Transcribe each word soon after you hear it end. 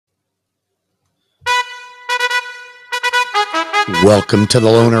Welcome to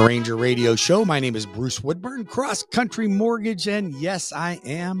the Loner Ranger Radio Show. My name is Bruce Woodburn, CrossCountry Mortgage, and yes, I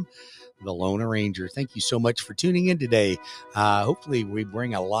am the Loner Ranger. Thank you so much for tuning in today. Hopefully, we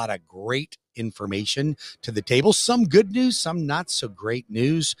bring a lot of great information to the table. Some good news, some not so great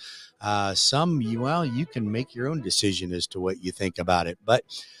news. You can make your own decision as to what you think about it. But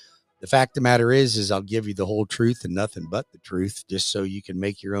the fact of the matter is I'll give you the whole truth and nothing but the truth, just so you can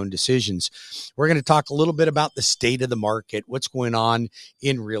make your own decisions. We're going to talk a little bit about the state of the market, what's going on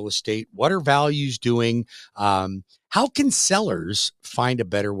in real estate, what are values doing, how can sellers find a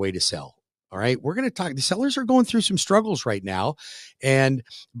better way to sell? All right, we're going to talk. The sellers are going through some struggles right now, and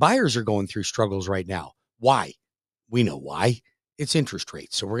buyers are going through struggles right now. Why? We know why. It's interest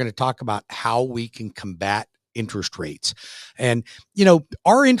rates. So we're going to talk about how we can combat interest rates. And,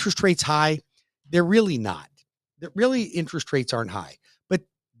 are interest rates high? They're really not. Interest rates aren't high. But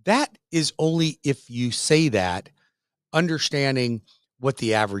that is only if you say that, understanding what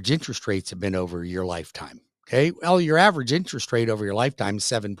the average interest rates have been over your lifetime. Okay. Well, your average interest rate over your lifetime is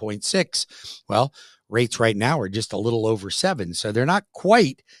 7.6. Well, rates right now are just a little over 7. So they're not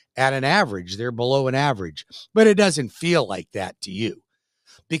quite at an average. They're below an average, but it doesn't feel like that to you,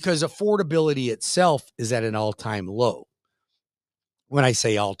 because affordability itself is at an all-time low. When I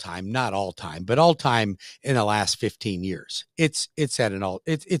say all-time, not all-time, but all-time in the last 15 years. It's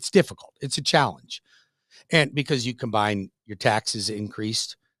difficult. It's a challenge. And because you combine your taxes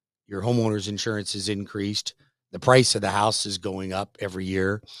increased, your homeowner's insurance is increased, the price of the house is going up every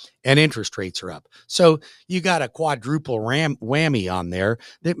year, and interest rates are up. So you got a quadruple whammy on there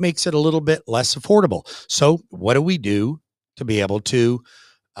that makes it a little bit less affordable. So what do we do to be able to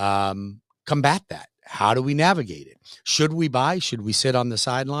combat that? How do we navigate it? Should we buy? Should we sit on the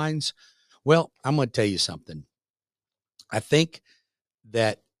sidelines? Well, I'm going to tell you something. I think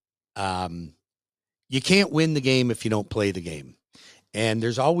that you can't win the game if you don't play the game. And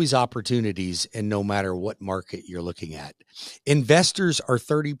there's always opportunities in no matter what market you're looking at. Investors are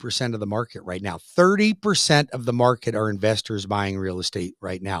 30% of the market right now. 30% of the market are investors buying real estate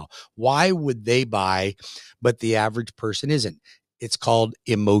right now. Why would they buy, but the average person isn't? It's called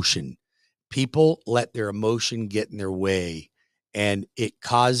emotion. People let their emotion get in their way, and it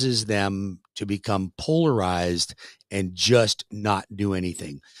causes them to become polarized and just not do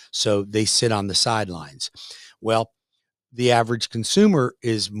anything. So they sit on the sidelines. Well, the average consumer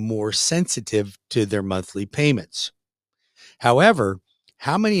is more sensitive to their monthly payments. However,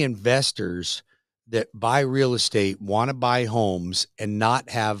 how many investors that buy real estate want to buy homes and not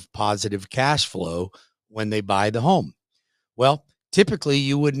have positive cash flow when they buy the home? Well, typically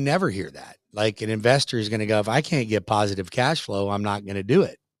you would never hear that. Like, an investor is going to go, if I can't get positive cash flow, I'm not going to do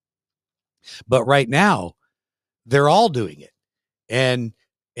it. But right now, they're all doing it. And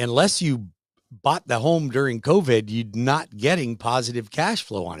unless you bought the home during COVID, you're not getting positive cash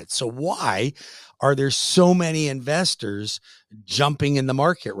flow on it. So why are there so many investors jumping in the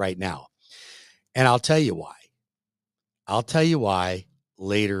market right now? And I'll tell you why. I'll tell you why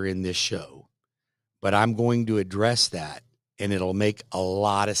later in this show, but I'm going to address that, and it'll make a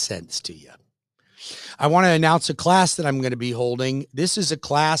lot of sense to you. I want to announce a class that I'm going to be holding. This is a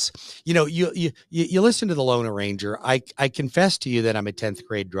class, you listen to the Loner Ranger. I confess to you that I'm a 10th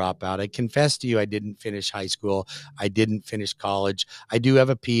grade dropout. I confess to you I didn't finish high school. I didn't finish college. I do have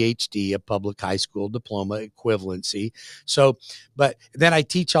a PhD, a public high school diploma equivalency. So, but then I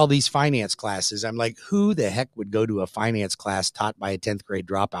teach all these finance classes. I'm like, who the heck would go to a finance class taught by a 10th grade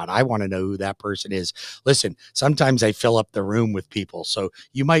dropout? I want to know who that person is. Listen, sometimes I fill up the room with people, so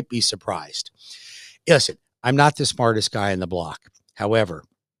you might be surprised. Listen, I'm not the smartest guy in the block. However,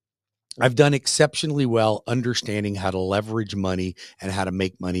 I've done exceptionally well understanding how to leverage money and how to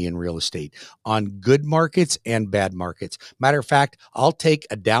make money in real estate on good markets and bad markets. Matter of fact, I'll take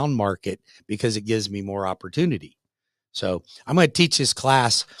a down market because it gives me more opportunity. So I'm going to teach this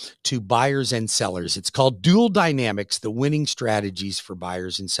class to buyers and sellers. It's called Dual Dynamics, the winning strategies for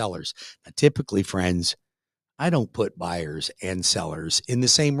buyers and sellers. Now, typically, friends, I don't put buyers and sellers in the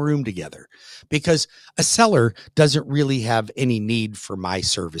same room together because a seller doesn't really have any need for my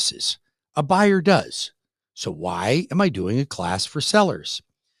services. A buyer does. So why am I doing a class for sellers?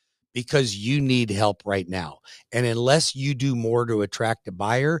 Because you need help right now. And unless you do more to attract a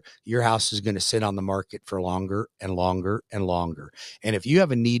buyer, your house is going to sit on the market for longer and longer and longer. And if you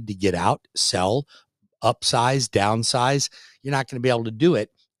have a need to get out, sell, upsize, downsize, you're not going to be able to do it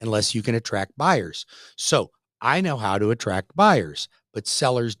unless you can attract buyers. So I know how to attract buyers, but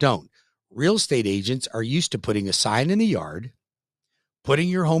sellers don't. Real estate agents are used to putting a sign in the yard, putting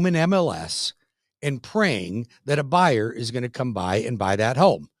your home in MLS, and praying that a buyer is going to come by and buy that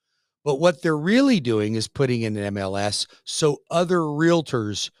home. But what they're really doing is putting in an MLS so other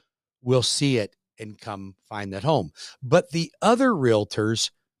realtors will see it and come find that home. But the other realtors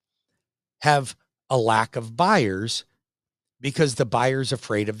have a lack of buyers because the buyer's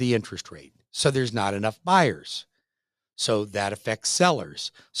afraid of the interest rate. So there's not enough buyers. So that affects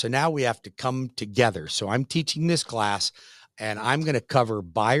sellers. So now we have to come together. So I'm teaching this class, and I'm going to cover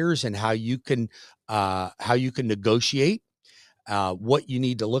buyers and how you can negotiate, what you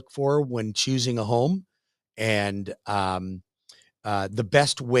need to look for when choosing a home, and the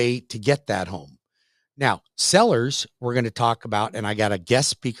best way to get that home. Now, sellers, we're going to talk about, and I got a guest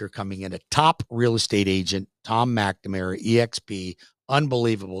speaker coming in, a top real estate agent, Tom McNamara, EXP,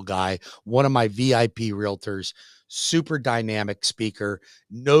 unbelievable guy, one of my VIP realtors, super dynamic speaker,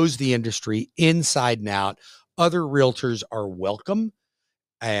 knows the industry inside and out. Other realtors are welcome.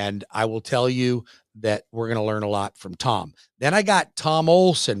 And I will tell you that we're going to learn a lot from Tom. Then I got Tom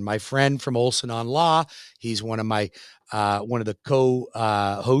Olson, my friend from Olson on Law. He's one of the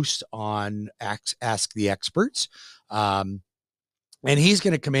co-hosts on Ask the Experts. And he's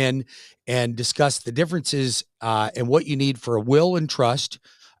going to come in and discuss the differences and what you need for a will and trust,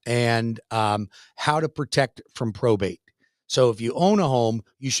 and how to protect from probate. So if you own a home,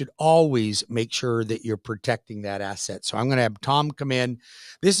 you should always make sure that you're protecting that asset. So I'm going to have Tom come in.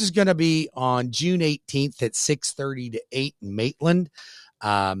 This is going to be on June 18th at 6:30 to 8 in Maitland.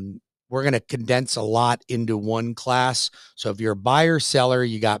 We're going to condense a lot into one class. So if you're a buyer, seller,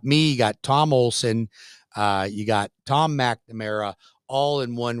 you got me, you got Tom Olson, you got Tom McNamara, all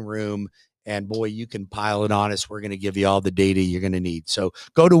in one room. And boy, you can pile it on us. We're going to give you all the data you're going to need. So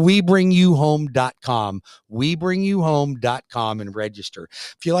go to WeBringYouHome.com, WeBringYouHome.com, and register.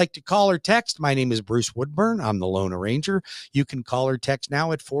 If you like to call or text, my name is Bruce Woodburn. I'm the loan arranger. You can call or text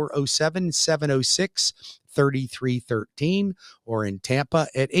now at 407-706-3313, or in Tampa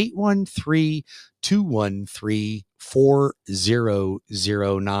at 813-213-4009,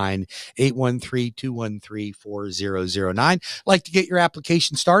 813-213-4009. Like to get your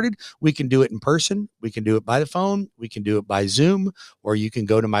application started? We can do it in person. We can do it by the phone. We can do it by Zoom, or you can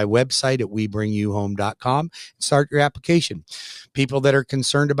go to my website at WeBringYouHome.com and start your application. People that are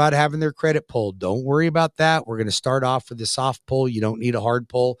concerned about having their credit pulled, don't worry about that. We're going to start off with a soft pull. You don't need a hard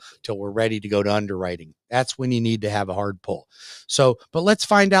pull till we're ready to go to underwriting. That's when you need to have a hard pull. So, but let's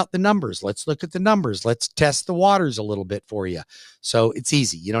find out the numbers. Let's look at the numbers. Let's test the waters a little bit for you. So it's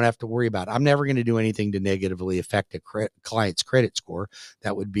easy. You don't have to worry about it. I'm never going to do anything to negatively affect a client's credit score.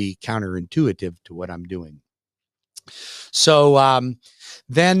 That would be counterintuitive to what I'm doing. So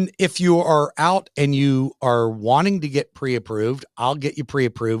then if you are out and you are wanting to get pre-approved, I'll get you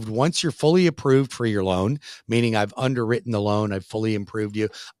pre-approved. Once you're fully approved for your loan, meaning I've underwritten the loan, I've fully approved you,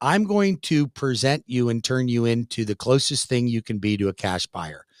 I'm going to present you and turn you into the closest thing you can be to a cash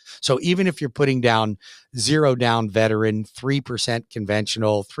buyer. So even if you're putting down 0 down veteran, 3%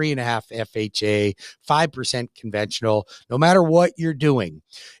 conventional, 3.5 FHA, 5% conventional, no matter what you're doing,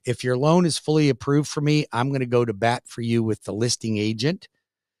 if your loan is fully approved for me, I'm going to go to bat for you with the listing agent.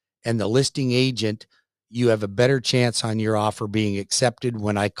 And the listing agent, you have a better chance on your offer being accepted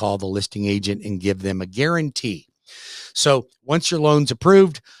when I call the listing agent and give them a guarantee. So once your loan's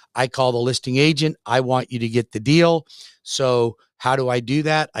approved, I call the listing agent. I want you to get the deal. So how do I do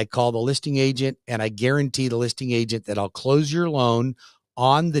that? I call the listing agent and I guarantee the listing agent that I'll close your loan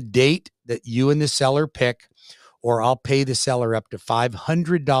on the date that you and the seller pick, or I'll pay the seller up to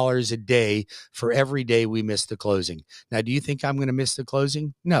 $500 a day for every day we miss the closing. Now, do you think I'm going to miss the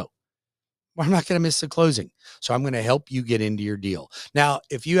closing? No. I'm not going to miss the closing. So I'm going to help you get into your deal. Now,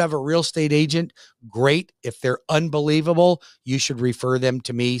 if you have a real estate agent, great. If they're unbelievable, you should refer them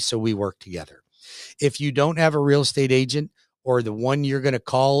to me so we work together. If you don't have a real estate agent, or the one you're going to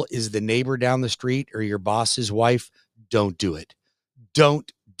call is the neighbor down the street or your boss's wife, don't do it.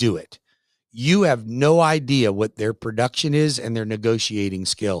 Don't do it. You have no idea what their production is and their negotiating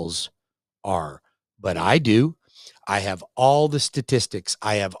skills are, but I do. I have all the statistics.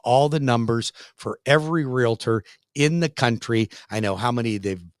 I have all the numbers for every realtor in the country. I know how many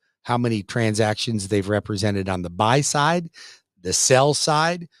transactions they've represented on the buy side, the sell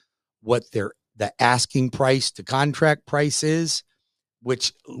side, what the asking price to contract price is,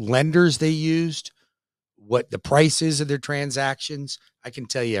 which lenders they used, what the price is of their transactions. I can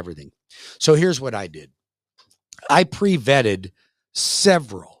tell you everything. So here's what I did. I pre-vetted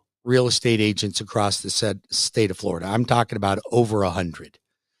several real estate agents across the state of Florida. I'm talking about over 100.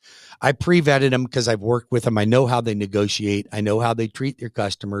 I pre-vetted them because I've worked with them. I know how they negotiate. I know how they treat their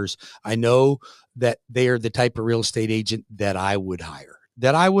customers. I know that they are the type of real estate agent that I would hire.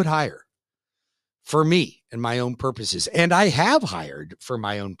 for me and my own purposes. And I have hired for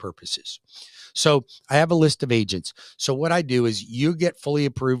my own purposes. So I have a list of agents. So what I do is you get fully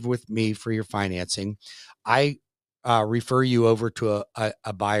approved with me for your financing. I refer you over to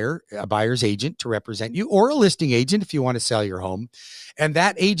a buyer's agent to represent you, or a listing agent if you want to sell your home. And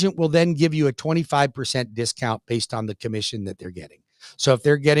that agent will then give you a 25% discount based on the commission that they're getting. So if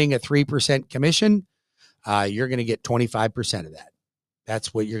they're getting a 3% commission, you're going to get 25% of that.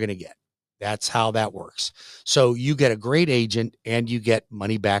 That's what you're going to get. That's how that works. So you get a great agent and you get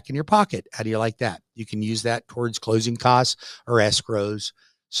money back in your pocket. How do you like that? You can use that towards closing costs or escrows.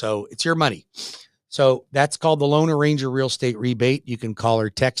 So it's your money. So that's called the Loan Arranger Real Estate Rebate. You can call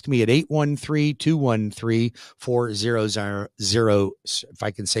or text me at 813-213-4000, if I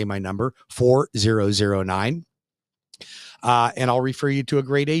can say my number, 4009. And I'll refer you to a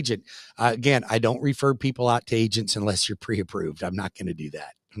great agent. Again, I don't refer people out to agents unless you're pre-approved. I'm not going to do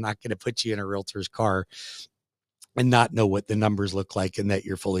that. I'm not going to put you in a realtor's car and not know what the numbers look like and that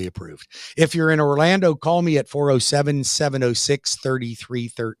you're fully approved. If you're in Orlando, call me at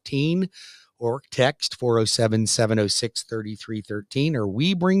 407-706-3313 or text 407-706-3313 or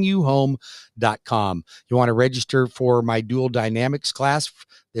webringyouhome.com. You want to register for my Dual Dynamics class,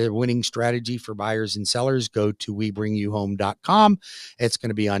 the winning strategy for buyers and sellers, go to webringyouhome.com. It's going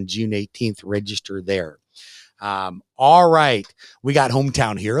to be on June 18th. Register there. All right. We got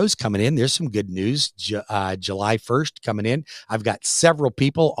Hometown Heroes coming in. There's some good news. July 1st coming in. I've got several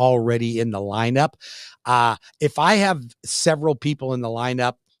people already in the lineup. If I have several people in the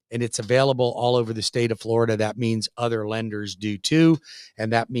lineup and it's available all over the state of Florida, that means other lenders do too.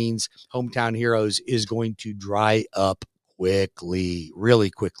 And that means Hometown Heroes is going to dry up quickly,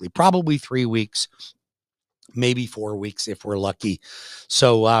 really quickly, probably 3 weeks, maybe 4 weeks if we're lucky.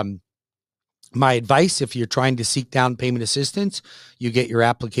 So, my advice, if you're trying to seek down payment assistance, you get your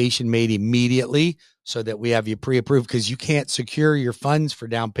application made immediately so that we have you pre-approved, because you can't secure your funds for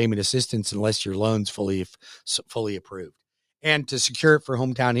down payment assistance unless your loan's fully approved. And to secure it for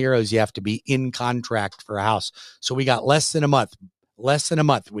Hometown Heroes, you have to be in contract for a house. So we got less than a month.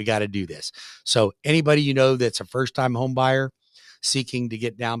 We got to do this. So anybody you know that's a first-time home buyer seeking to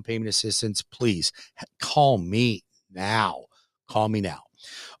get down payment assistance, please call me now. Call me now.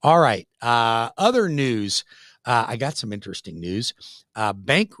 All right. Other news. I got some interesting news.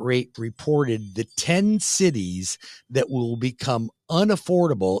 Bankrate reported the 10 cities that will become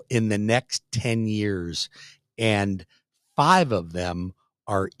unaffordable in the next 10 years. And 5 of them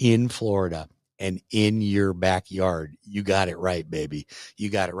are in Florida and in your backyard. You got it right, baby. You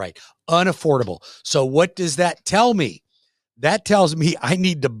got it right. Unaffordable. So what does that tell me? That tells me I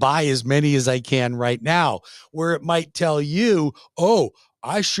need to buy as many as I can right now, where it might tell you, oh,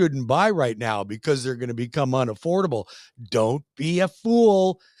 I shouldn't buy right now because they're going to become unaffordable. Don't be a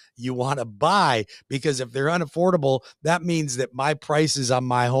fool. You want to buy, because if they're unaffordable, that means that my prices on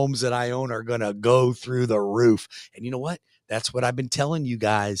my homes that I own are going to go through the roof. And you know what? That's what I've been telling you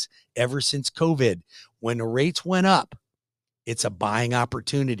guys ever since COVID. When the rates went up, it's a buying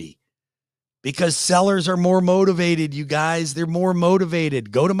opportunity. Because sellers are more motivated, you guys. They're more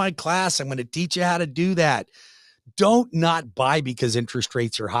motivated. Go to my class. I'm going to teach you how to do that. Don't not buy because interest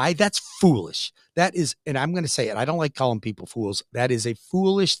rates are high. That's foolish. That is, and I'm going to say it, I don't like calling people fools. That is a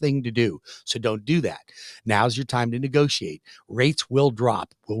foolish thing to do. So don't do that. Now's your time to negotiate. Rates will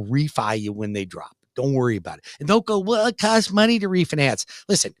drop. We'll refi you when they drop. Don't worry about it. And don't go, well, it costs money to refinance.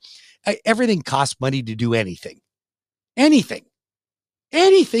 Listen, everything costs money to do anything. Anything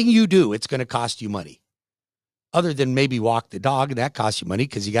you do, it's going to cost you money. Other than maybe walk the dog, and that costs you money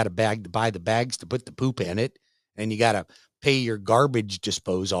because you got a bag to buy the bags to put the poop in it, and you got to pay your garbage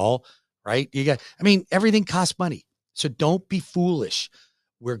disposal, right? Everything costs money. So don't be foolish.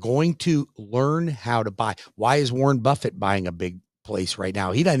 We're going to learn how to buy. Why is Warren Buffett buying a big place right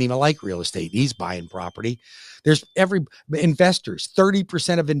now? He doesn't even like real estate. He's buying property. There's investors,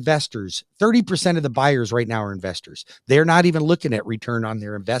 30% of investors, 30% of the buyers right now are investors. They're not even looking at return on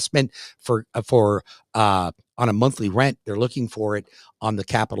their investment for on a monthly rent. They're looking for it on the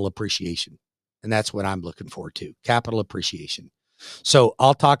capital appreciation. And that's what I'm looking for too. Capital appreciation. So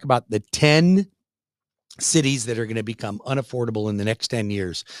I'll talk about the 10 cities that are going to become unaffordable in the next 10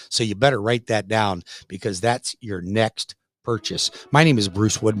 years. So you better write that down, because that's your next purchase. My name is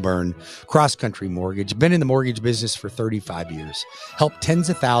Bruce Woodburn, CrossCountry Mortgage. Been in the mortgage business for 35 years. Helped tens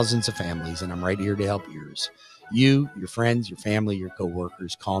of thousands of families, and I'm right here to help yours. You, your friends, your family, your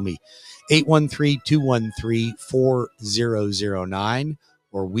coworkers, call me 813-213-4009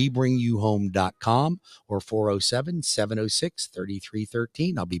 or webringyouhome.com or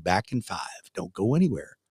 407-706-3313. I'll be back in 5. Don't go anywhere.